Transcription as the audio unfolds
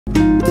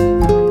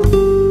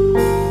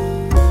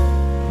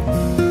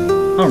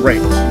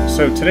Alright,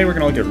 so today we're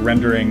going to look at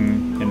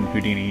rendering in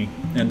Houdini,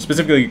 and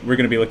specifically we're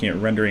going to be looking at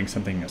rendering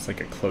something that's like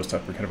a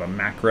close-up or kind of a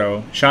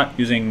macro shot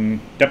using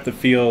depth of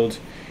field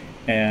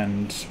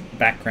and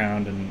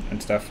background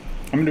and stuff.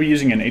 I'm going to be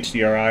using an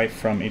HDRI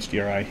from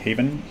HDRI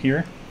Haven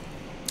here,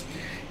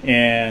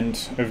 and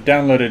I've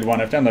downloaded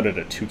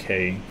a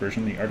 2K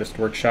version, the Artist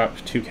Workshop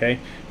 2K.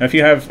 Now if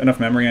you have enough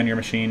memory on your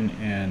machine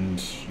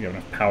and you have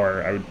enough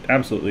power, I would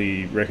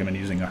absolutely recommend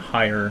using a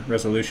higher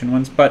resolution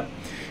ones, but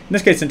in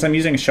this case, since I'm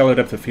using a shallow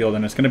depth of field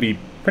and it's going to be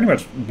pretty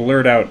much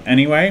blurred out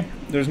anyway,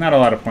 there's not a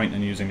lot of point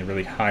in using the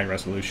really high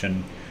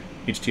resolution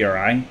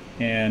HDRI,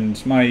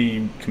 and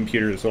my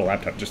computer, this little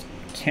laptop, just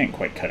can't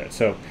quite cut it.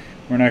 So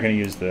we're not going to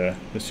use the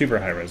super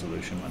high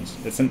resolution ones.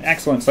 It's an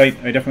excellent site.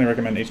 I definitely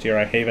recommend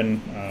HDRI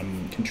Haven.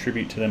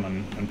 Contribute to them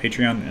on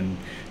Patreon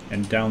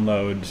and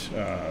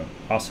download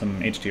awesome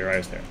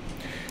HDRIs there.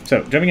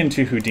 So jumping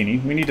into Houdini,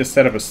 we need to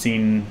set up a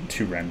scene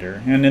to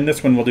render, and in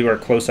this one we'll do our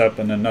close-up,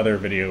 and another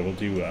video we'll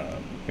do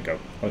like a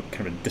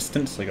kind of a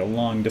distance, like a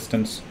long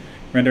distance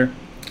render.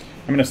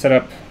 I'm going to set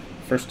up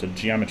first a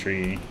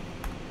geometry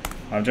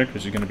object,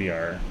 which is going to be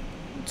our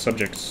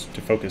subjects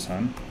to focus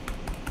on.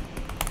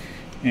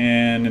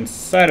 And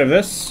inside of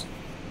this,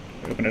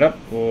 open it up,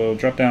 we'll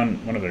drop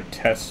down one of their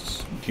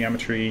test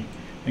geometry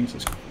things.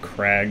 This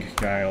crag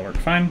guy will work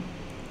fine.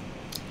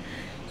 So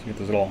we get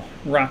this little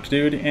rock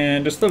dude,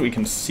 and just so that we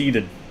can see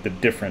the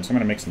difference, I'm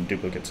going to make some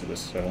duplicates of this.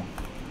 So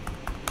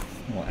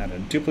we'll add a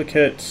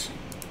duplicate,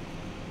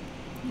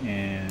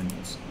 and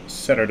let's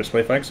set our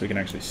display flag so we can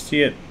actually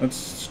see it.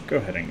 Let's go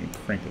ahead and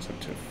crank this up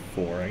to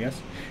 4, I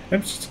guess.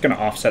 I'm just going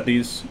to offset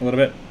these a little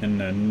bit in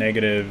the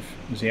negative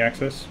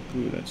z-axis.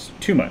 Ooh, that's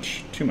too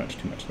much.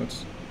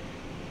 Let's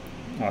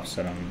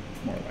offset them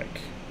more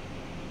like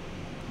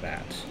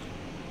that.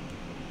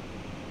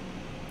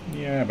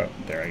 Yeah, about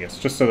there, I guess,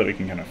 just so that we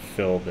can kind of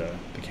fill the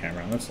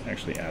camera. Let's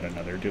actually add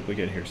another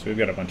duplicate here. So we've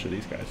got a bunch of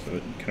these guys.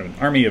 So kind of an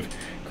army of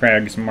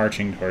crags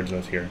marching towards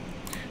us here.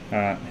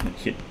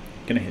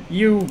 Gonna hit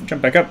U,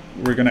 jump back up.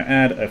 We're gonna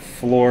add a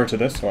floor to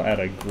this, so I'll add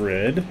a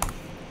grid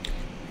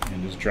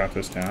and just drop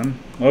this down.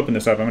 I'll open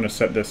this up. I'm gonna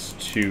set this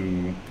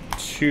to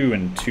 2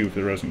 and 2 for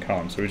the rows and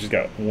columns, so we just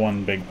got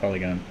one big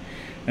polygon.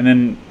 And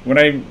then when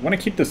I want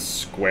to keep this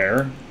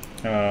square,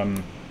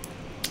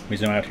 we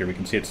zoom out here, we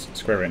can see it's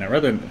square right now.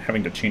 Rather than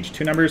having to change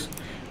 2 numbers,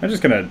 I'm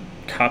just gonna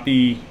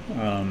copy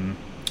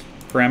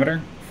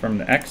parameter from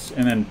the X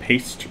and then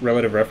paste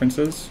relative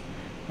references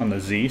on the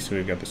Z. So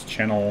we've got this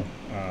channel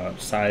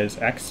size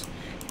X.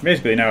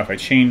 Basically now if I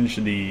change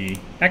the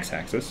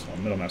X-axis,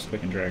 I'll middle mouse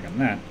click and drag on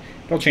that,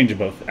 it'll change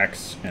both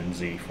X and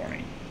Z for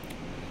me.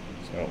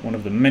 So one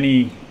of the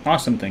many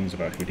awesome things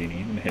about Houdini,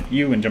 I'm going to hit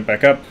U and jump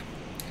back up.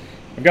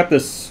 I've got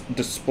this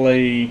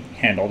display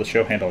handle, the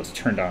show handle is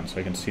turned on so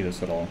I can see this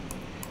little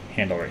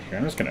handle right here.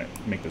 I'm just going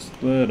to make this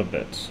a little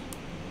bit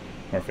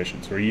more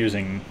efficient. So we're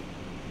using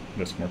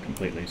this more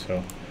completely.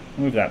 So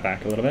I'll move that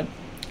back a little bit.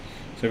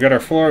 So we've got our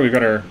floor, we've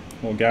got our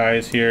little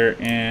guys here,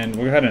 and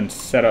we'll go ahead and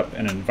set up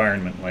an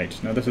environment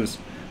light. Now this is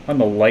on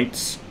the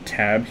lights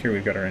tab here.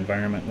 We've got our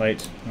environment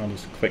light. I'll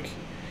just click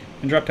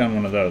and drop down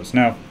one of those.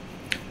 Now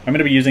I'm going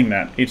to be using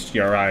that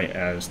HDRI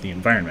as the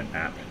environment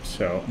map.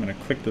 So I'm going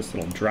to click this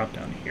little drop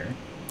down here,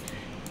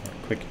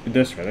 or click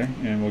this rather,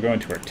 and we'll go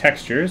into our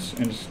textures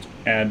and just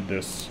add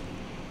this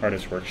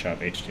Artist Workshop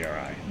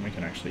HDRI, and we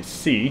can actually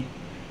see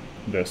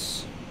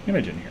this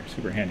image in here.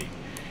 Super handy.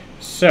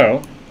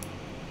 So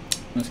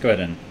let's go ahead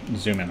and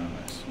zoom in on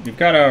this. We've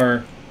got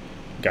our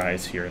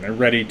guys here, and they're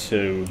ready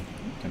to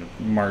kind of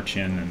march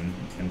in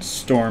and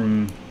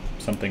storm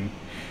something.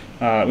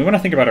 We want to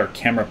think about our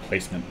camera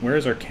placement. Where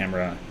is our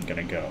camera going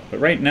to go? But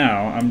right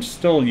now, I'm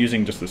still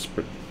using just this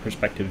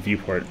perspective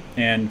viewport,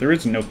 and there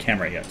is no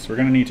camera yet. So we're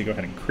going to need to go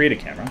ahead and create a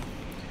camera.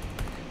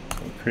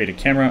 So we'll create a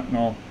camera, and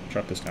I'll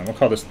drop this down. We'll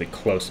call this the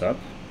close-up,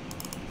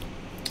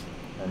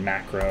 or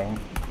macro.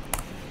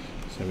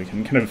 So we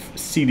can kind of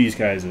see these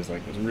guys as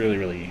like this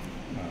really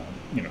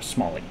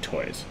small like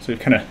toys. So we've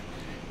kind of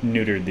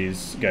neutered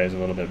these guys a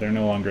little bit. They're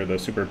no longer the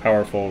super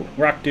powerful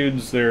rock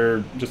dudes.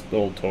 They're just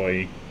little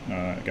toy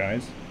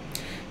guys.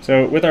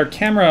 So with our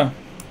camera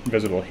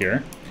visible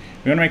here,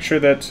 we want to make sure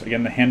that,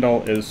 again, the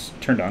handle is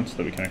turned on so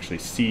that we can actually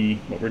see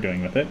what we're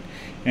doing with it.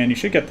 And you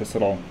should get this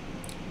little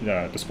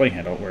display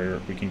handle where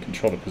we can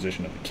control the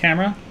position of the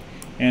camera,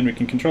 and we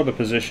can control the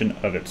position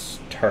of its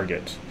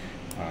target,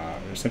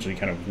 essentially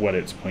kind of what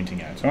it's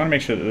pointing at. So I want to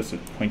make sure that this is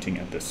pointing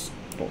at the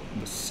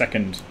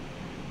second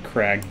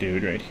crag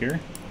dude right here.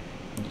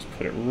 I'll just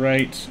put it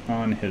right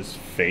on his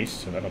face,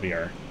 so that'll be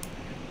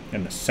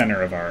in the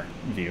center of our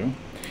view.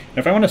 Now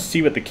if I want to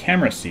see what the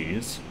camera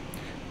sees,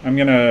 I'm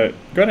going to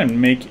go ahead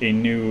and make a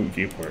new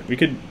viewport. We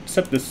could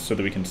set this so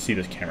that we can see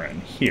this camera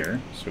in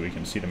here, so we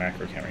can see the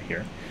macro camera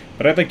here.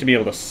 But I'd like to be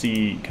able to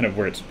see kind of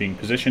where it's being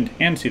positioned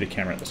and see the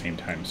camera at the same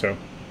time. So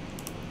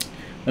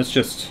let's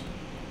just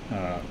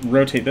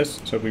rotate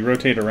this. So if we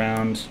rotate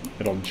around,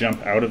 it'll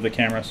jump out of the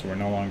camera, so we're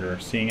no longer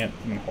seeing it.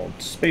 I'm going to hold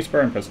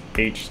spacebar and press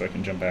H so I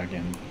can jump back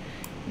in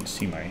and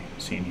see my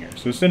scene here.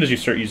 So as soon as you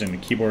start using the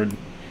keyboard,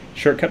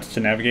 shortcuts to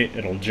navigate,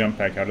 it'll jump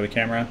back out of the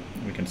camera.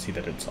 We can see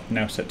that it's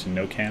now set to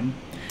no cam.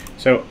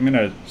 So I'm going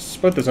to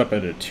split this up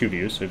into two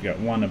views. So we've got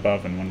one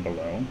above and one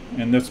below.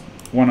 And this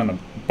one on the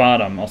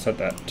bottom, I'll set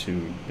that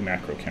to the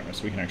macro camera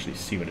so we can actually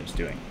see what it's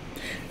doing.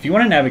 If you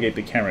want to navigate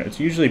the camera, it's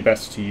usually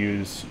best to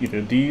use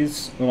either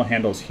these little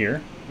handles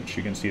here, which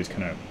you can see is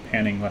kind of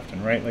panning left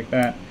and right like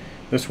that.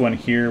 This one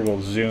here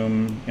will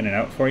zoom in and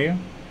out for you,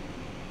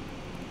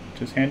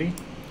 which is handy.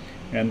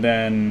 And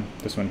then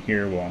this one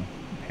here will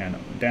pan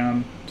up and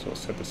down, so we'll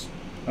set this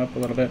up a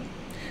little bit.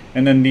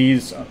 And then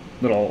these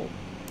little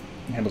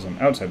handles on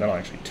the outside, that'll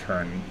actually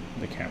turn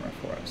the camera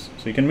for us.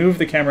 So you can move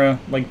the camera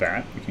like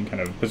that. You can kind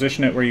of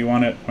position it where you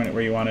want it, point it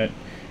where you want it.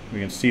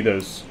 We can see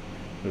those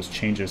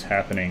changes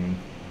happening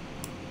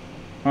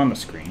on the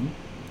screen,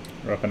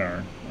 or up in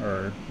our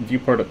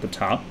viewport at the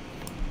top.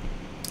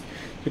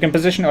 So we can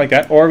position it like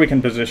that, or we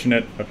can position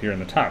it up here in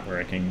the top, where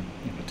I can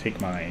take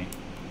my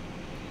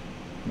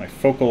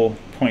focal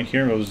point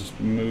here. We'll just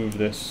move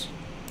this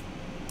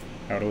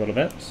out a little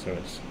bit so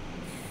it's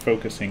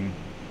focusing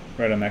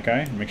right on that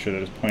guy. Make sure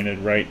that it's pointed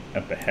right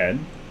at the head.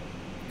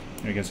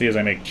 And you can see as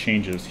I make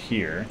changes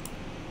here,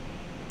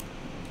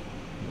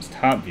 in this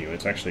top view,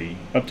 it's actually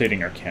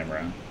updating our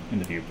camera in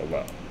the view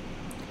below.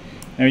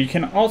 Now you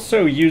can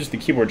also use the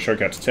keyboard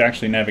shortcuts to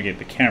actually navigate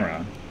the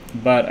camera,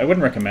 but I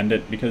wouldn't recommend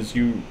it because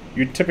you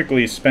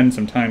typically spend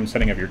some time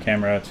setting up your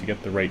camera to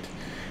get the right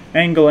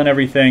angle and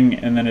everything,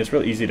 and then it's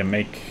really easy to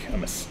make a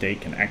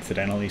mistake and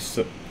accidentally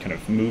kind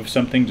of move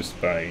something just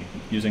by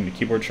using the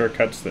keyboard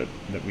shortcuts that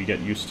we get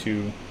used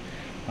to.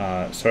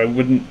 So I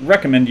wouldn't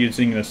recommend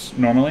using this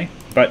normally,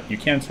 but you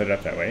can set it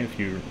up that way if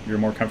you're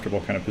more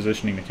comfortable kind of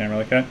positioning the camera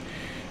like that.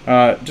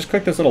 Just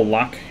click this little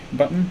lock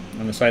button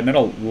on the side, and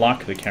that'll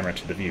lock the camera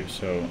to the view.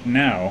 So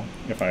now,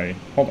 if I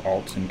hold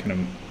Alt and kind of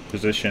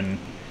position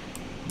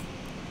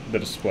the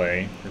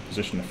display, or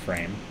position the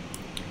frame,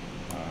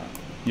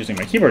 using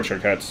my keyboard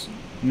shortcuts,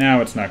 now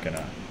it's not going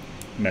to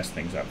mess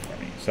things up for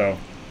me. So,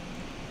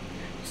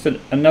 just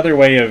another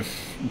way of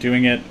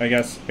doing it, I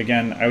guess.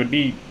 Again, I would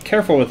be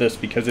careful with this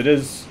because it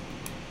is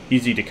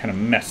easy to kind of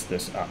mess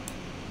this up.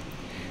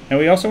 Now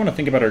we also want to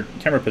think about our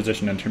camera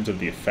position in terms of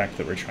the effect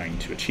that we're trying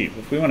to achieve.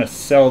 If we want to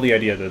sell the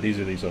idea that these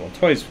are these little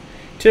toys,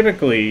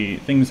 typically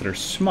things that are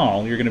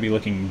small, you're going to be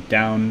looking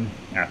down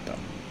at them,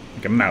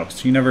 like a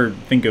mouse. You never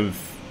think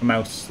of a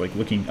mouse like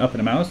looking up at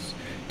a mouse.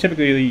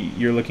 Typically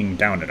you're looking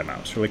down at a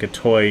mouse, or like a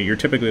toy, you're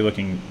typically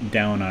looking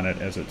down on it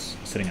as it's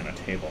sitting on a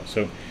table.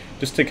 So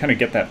just to kind of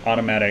get that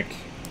automatic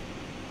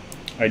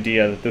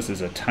idea that this is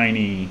a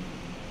tiny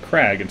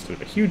crag instead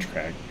of a huge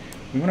crag,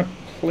 we want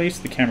to place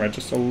the camera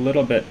just a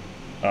little bit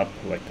up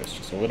like this,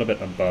 just a little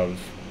bit above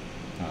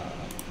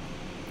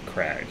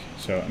crag.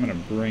 So I'm going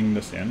to bring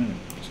this in and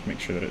just make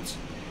sure that it's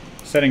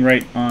setting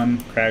right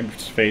on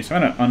crag's face.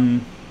 I'm going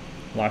to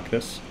unlock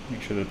this,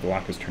 make sure that the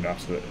lock is turned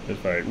off so that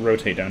if I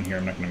rotate down here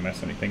I'm not going to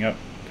mess anything up.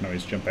 We can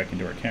always jump back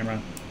into our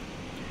camera.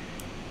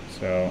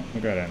 So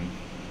we'll go ahead and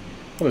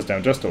pull this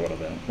down just a little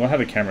bit. We'll have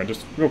the camera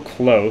just real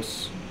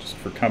close, just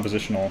for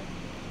compositional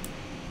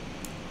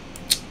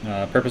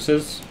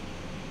purposes.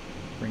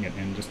 Bring it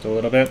in just a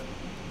little bit.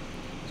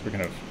 So we're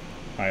kind of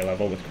eye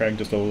level with Craig,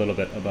 just a little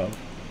bit above.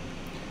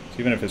 So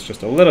even if it's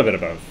just a little bit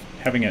above,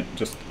 having it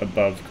just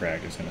above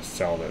Craig is going to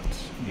sell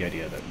the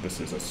idea that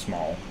this is a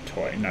small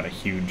toy, not a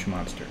huge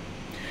monster.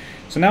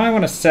 So now I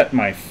want to set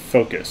my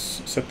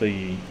focus, set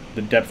the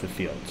depth of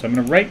field. So I'm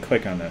going to right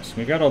click on this.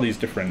 We've got all these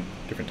different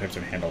types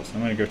of handles.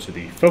 I'm going to go to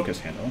the focus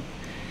handle.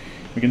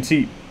 We can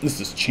see this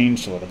has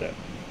changed a little bit.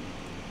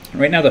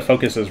 Right now the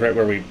focus is right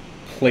where we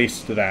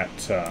placed that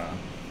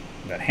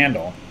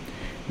handle,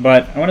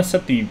 but I want to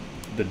set the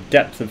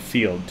depth of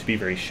field to be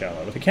very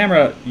shallow. With a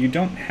camera, you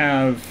don't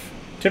have,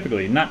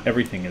 typically, not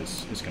everything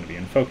is going to be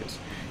in focus.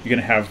 You're going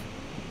to have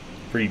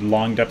pretty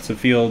long depths of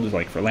field,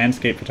 like for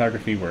landscape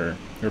photography, where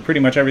pretty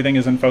much everything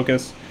is in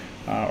focus.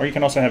 Or you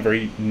can also have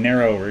very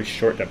narrow, very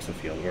short depths of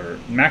field, where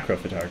macro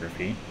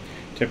photography,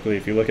 typically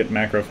if you look at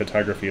macro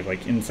photography of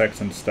like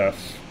insects and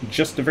stuff,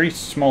 just a very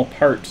small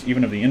part,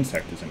 even of the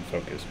insect, is in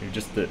focus.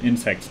 Just the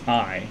insect's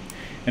eye,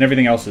 and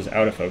everything else is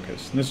out of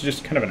focus. And this is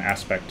just kind of an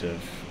aspect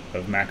of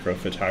macro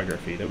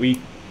photography that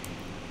we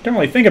don't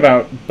really think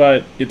about,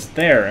 but it's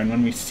there, and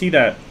when we see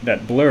that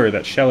blur,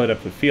 that shallow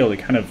depth of field, it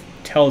kind of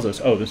tells us,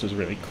 oh, this is a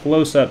really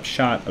close-up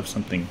shot of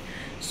something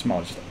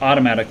small. It just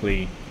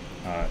automatically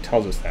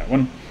tells us that.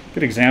 One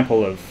good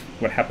example of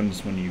what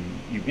happens when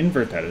you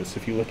invert that is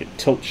if you look at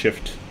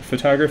tilt-shift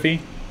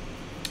photography.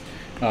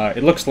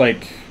 It looks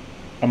like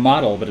a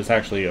model, but it's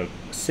actually a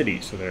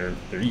city, so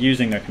they're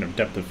using that kind of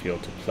depth of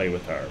field to play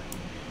with our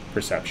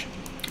perception.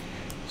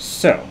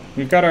 So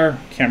we've got our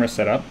camera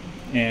set up,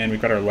 and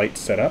we've got our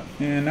lights set up,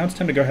 and now it's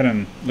time to go ahead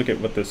and look at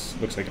what this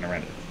looks like in a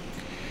render.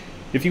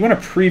 If you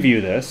want to preview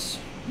this,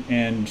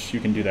 and you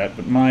can do that,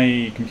 but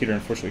my computer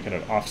unfortunately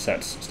kind of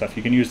offsets stuff.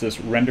 You can use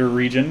this render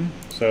region.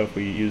 So if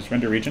we use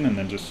render region and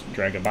then just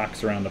drag a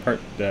box around the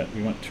part that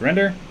we want to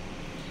render,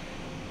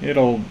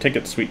 it'll take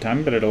its sweet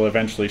time, but it'll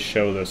eventually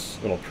show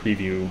this little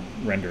preview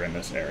render in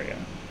this area.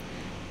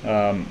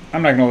 I'm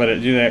not going to let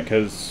it do that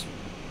because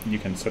you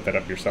can set that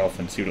up yourself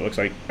and see what it looks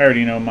like. I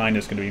already know mine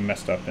is going to be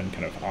messed up and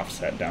kind of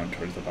offset down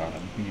towards the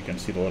bottom. You can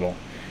see the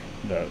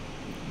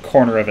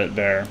corner of it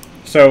there.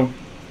 So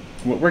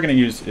what we're going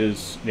to use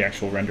is the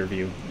actual render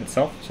view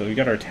itself. So we've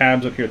got our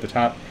tabs up here at the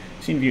top,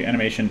 scene view,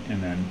 animation,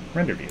 and then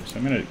render view. So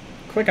I'm going to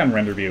click on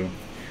render view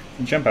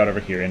and jump out over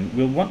here, and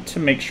we'll want to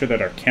make sure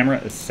that our camera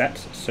is set.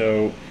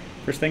 So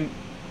first thing,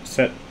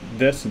 set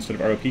this instead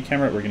of ROP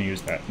camera, we're going to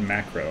use that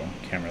macro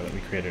camera that we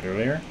created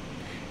earlier.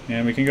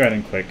 And we can go ahead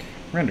and click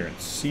render and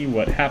see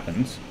what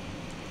happens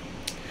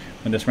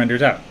when this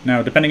renders out.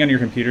 Now, depending on your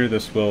computer,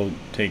 this will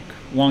take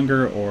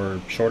longer or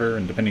shorter,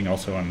 and depending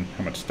also on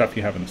how much stuff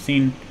you have in the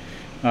scene.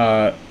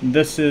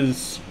 This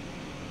is...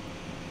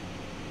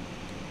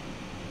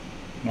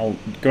 I'll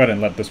go ahead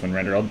and let this one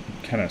render. I'll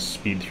kind of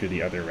speed through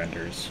the other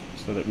renders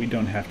so that we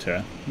don't have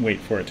to wait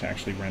for it to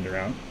actually render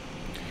out.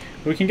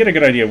 But we can get a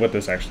good idea of what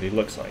this actually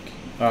looks like.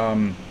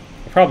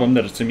 The problem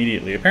that it's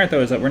immediately apparent,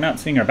 though, is that we're not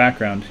seeing our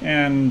background,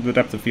 and the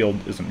depth of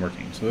field isn't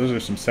working. So those are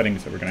some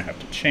settings that we're going to have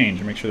to change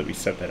and make sure that we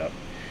set that up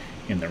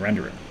in the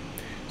renderer.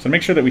 So to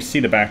make sure that we see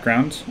the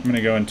background, I'm going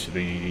to go into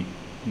the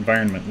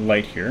environment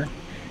light here,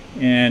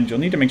 and you'll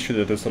need to make sure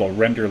that this little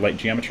render light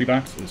geometry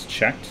box is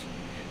checked,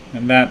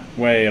 and that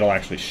way it'll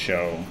actually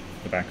show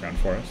the background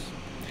for us.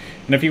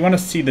 And if you want to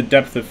see the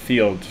depth of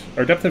field,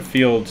 our depth of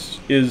field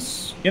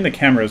is in the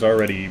camera is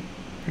already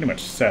pretty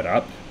much set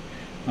up,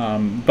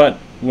 but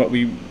what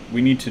we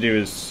need to do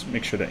is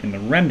make sure that in the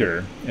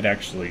render it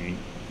actually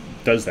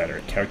does that, or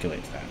it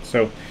calculates that.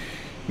 So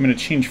I'm going to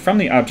change from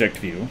the object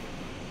view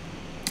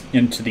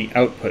into the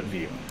output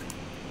view.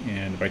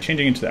 And by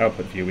changing into the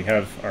output view, we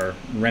have our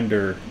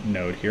render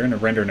node here, and a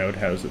render node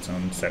has its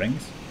own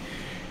settings.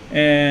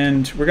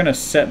 And we're going to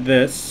set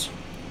this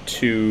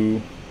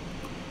to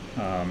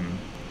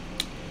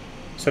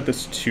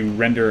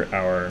render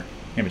our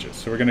images.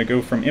 So we're going to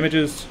go from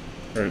images,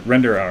 or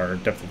render our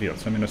depth of field.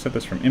 So I'm going to set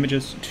this from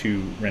images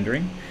to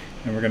rendering,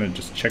 and we're going to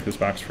just check this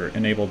box for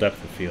enable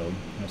depth of field.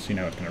 You'll see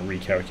now it's going to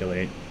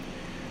recalculate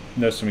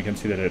this, and we can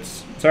see that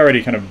it's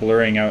already kind of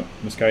blurring out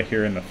this guy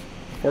here in the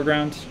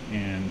foreground,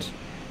 and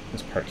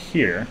this part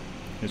here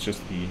is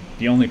just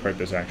the only part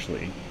that's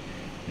actually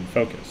in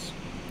focus.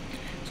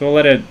 So we'll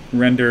let it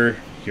render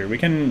here. We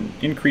can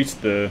increase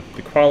the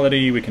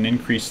quality, we can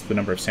increase the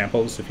number of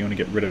samples. If you want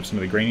to get rid of some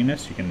of the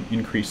graininess, you can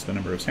increase the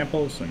number of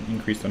samples and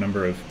increase the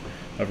number of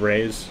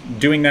rays.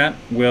 Doing that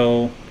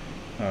will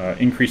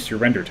increase your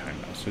render time,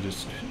 though, so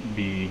just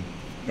be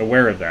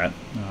aware of that.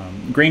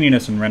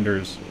 Graininess in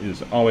renders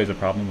is always a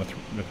problem with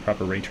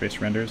proper ray trace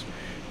renders.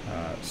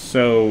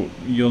 So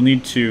you'll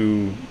need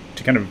to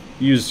kind of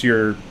use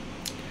your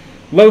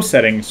low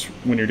settings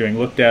when you're doing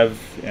look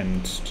dev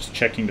and just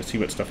checking to see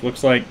what stuff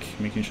looks like,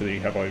 making sure that you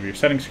have all of your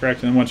settings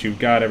correct, and then once you've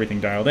got everything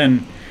dialed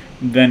in,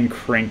 then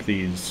crank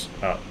these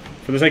up.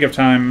 For the sake of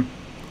time,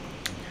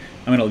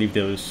 I'm going to leave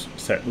those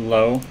set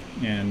low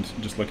and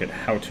just look at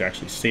how to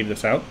actually save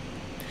this out.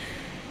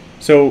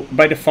 So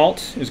by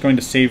default is going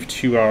to save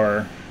to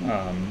our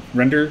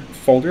render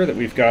folder that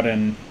we've got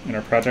in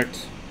our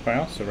project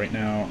file. So right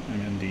now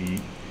I'm in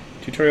the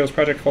tutorials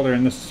project folder,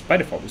 and this by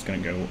default is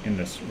going to go in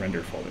this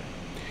render folder.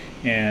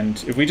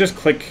 And if we just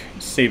click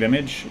save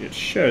image, it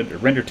should, or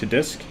render to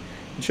disk,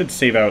 it should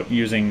save out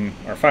using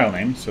our file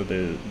name, so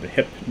the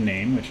HIP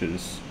name, which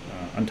is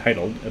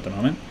untitled at the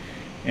moment,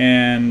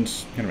 and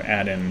kind of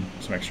add in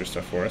some extra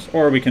stuff for us,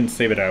 or we can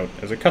save it out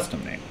as a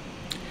custom name.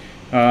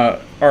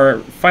 Our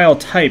file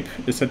type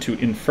is set to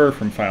infer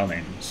from file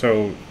name.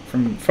 So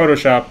from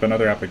Photoshop and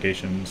other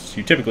applications,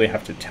 you typically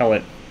have to tell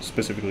it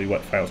specifically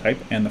what file type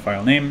and the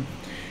file name.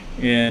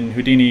 In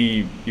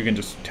Houdini, you can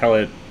just tell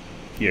it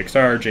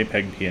EXR,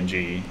 JPEG,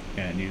 PNG,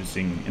 and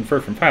using infer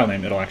from file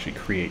name, it'll actually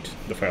create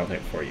the file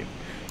type for you.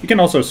 You can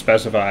also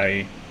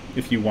specify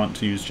if you want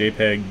to use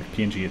JPEG,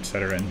 PNG,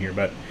 etc. in here,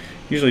 but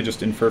usually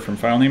just infer from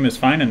file name is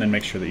fine, and then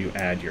make sure that you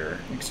add your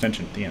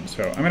extension at the end.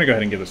 So I'm going to go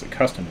ahead and give this a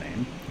custom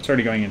name. It's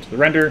already going into the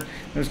render.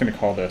 I'm just going to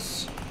call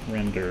this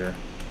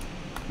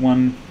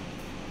render1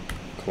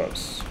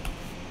 close.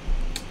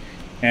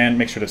 And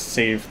make sure to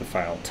save the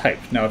file type.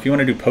 Now, if you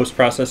want to do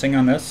post-processing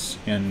on this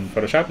in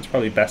Photoshop, it's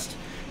probably best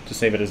to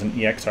save it as an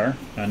EXR.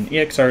 An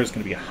EXR is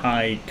going to be a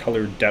high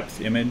color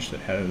depth image that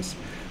has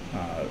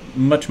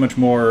much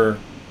more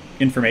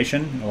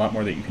information, a lot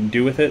more that you can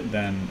do with it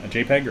than a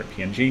JPEG or a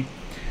PNG.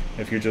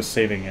 If you're just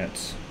saving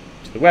it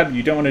to the web,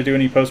 you don't want to do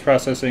any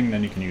post-processing,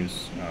 then you can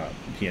use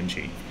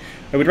PNG.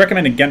 I would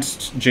recommend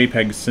against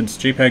JPEGs, since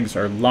JPEGs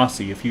are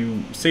lossy. If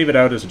you save it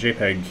out as a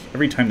JPEG,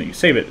 every time that you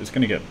save it, it's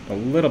going to get a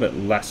little bit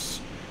less,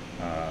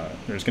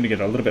 or it's going to get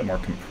a little bit more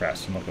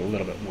compressed and look a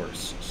little bit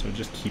worse. So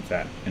just keep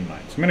that in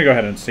mind. So I'm going to go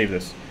ahead and save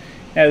this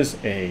as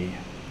a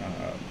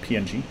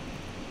PNG.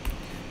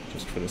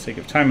 Just for the sake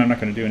of time, I'm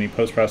not going to do any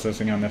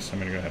post-processing on this. I'm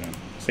going to go ahead and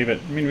save it.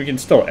 I mean, we can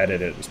still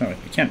edit it. It's not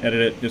like we can't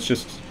edit it. It's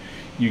just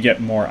you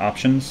get more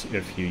options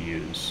if you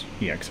use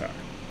EXR.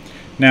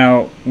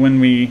 Now, when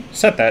we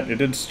set that, it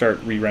did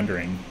start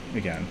re-rendering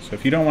again. So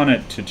if you don't want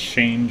it to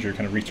change or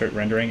kind of restart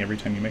rendering every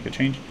time you make a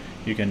change,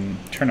 you can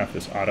turn off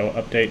this auto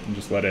update and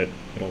just let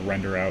it'll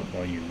render out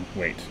while you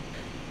wait.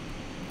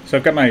 So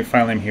I've got my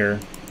file name here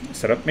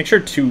set up. Make sure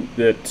too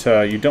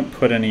that you don't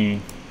put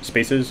any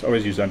spaces.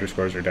 Always use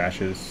underscores or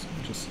dashes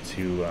just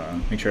to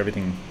make sure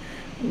everything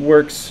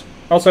works.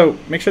 Also,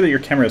 make sure that your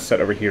camera is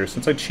set over here.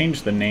 Since I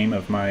changed the name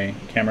of my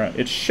camera,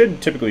 it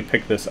should typically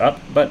pick this up,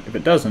 but if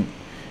it doesn't,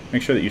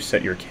 make sure that you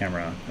set your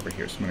camera over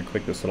here. So I'm going to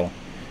click this little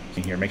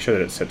thing here. Make sure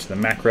that it's set to the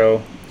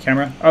macro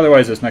camera.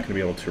 Otherwise, it's not going to be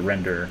able to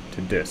render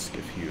to disk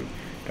if you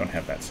don't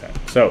have that set.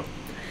 So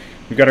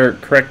we've got our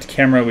correct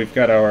camera. We've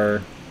got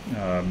our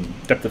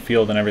depth of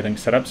field and everything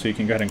set up, so you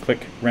can go ahead and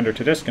click render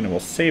to disk and it will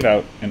save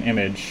out an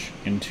image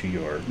into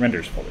your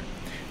renders folder.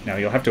 Now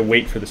you'll have to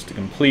wait for this to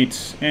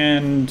complete,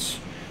 and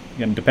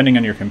again, depending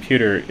on your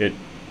computer, it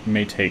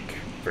may take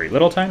very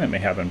little time. It may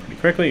happen pretty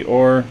quickly,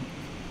 or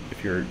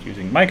if you're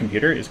using my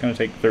computer, it's going to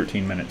take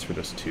 13 minutes for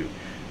this to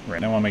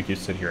render. I want to make you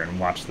sit here and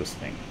watch this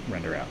thing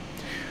render out.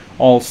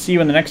 I'll see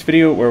you in the next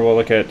video where we'll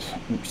look at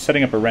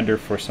setting up a render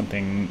for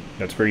something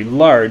that's very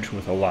large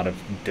with a lot of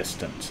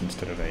distance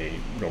instead of a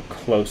real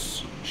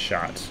close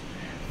shot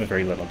with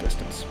very little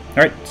distance.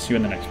 Alright, see you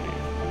in the next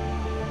video.